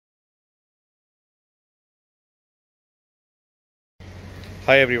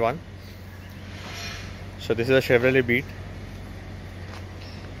Hi everyone. So this is a Chevrolet Beat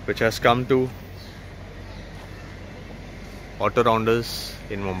which has come to Autorounders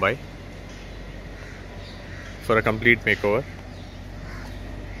in Mumbai for a complete makeover.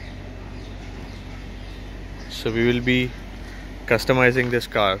 So we will be customizing this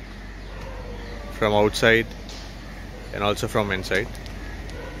car from outside and also from inside.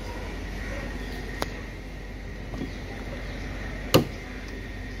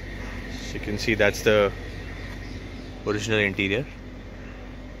 So you can see that's the original interior,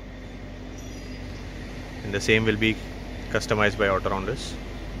 and the same will be customized by Autorounders.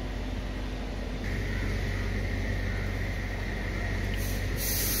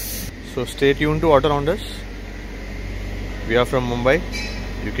 So stay tuned to Autorounders. We are from Mumbai.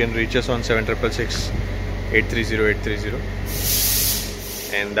 You can reach us on 7666 830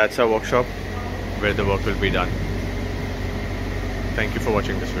 830, and that's our workshop where the work will be done. Thank you for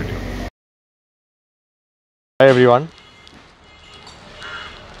watching this video. Hi everyone.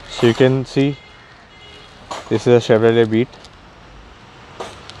 So you can see this is a Chevrolet Beat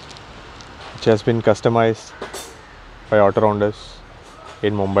which has been customized by Autorounders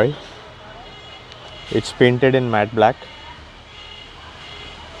in Mumbai. It's painted in matte black.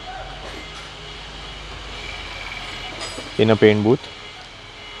 In a paint booth.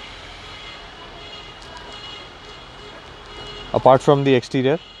 Apart from the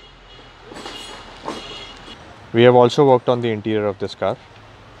exterior, we have also worked on the interior of this car.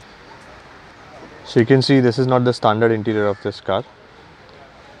 So you can see this is not the standard interior of this car.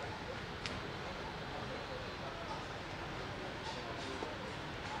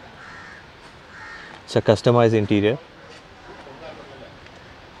 It's a customized interior.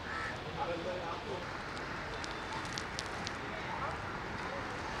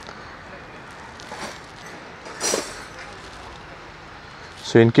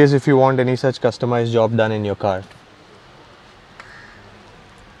 So in case if you want any such customized job done in your car,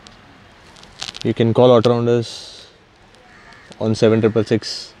 you can call Autorounders on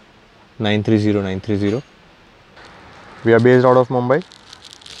 7666 930 930. We are based out of Mumbai.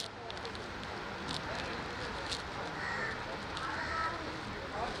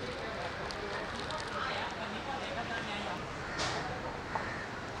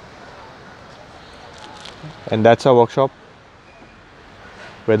 And that's our workshop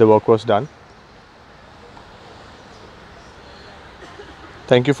where the work was done.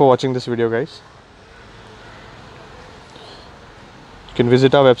 Thank you for watching this video, guys. You can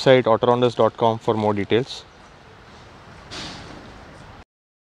visit our website autorounders.com for more details.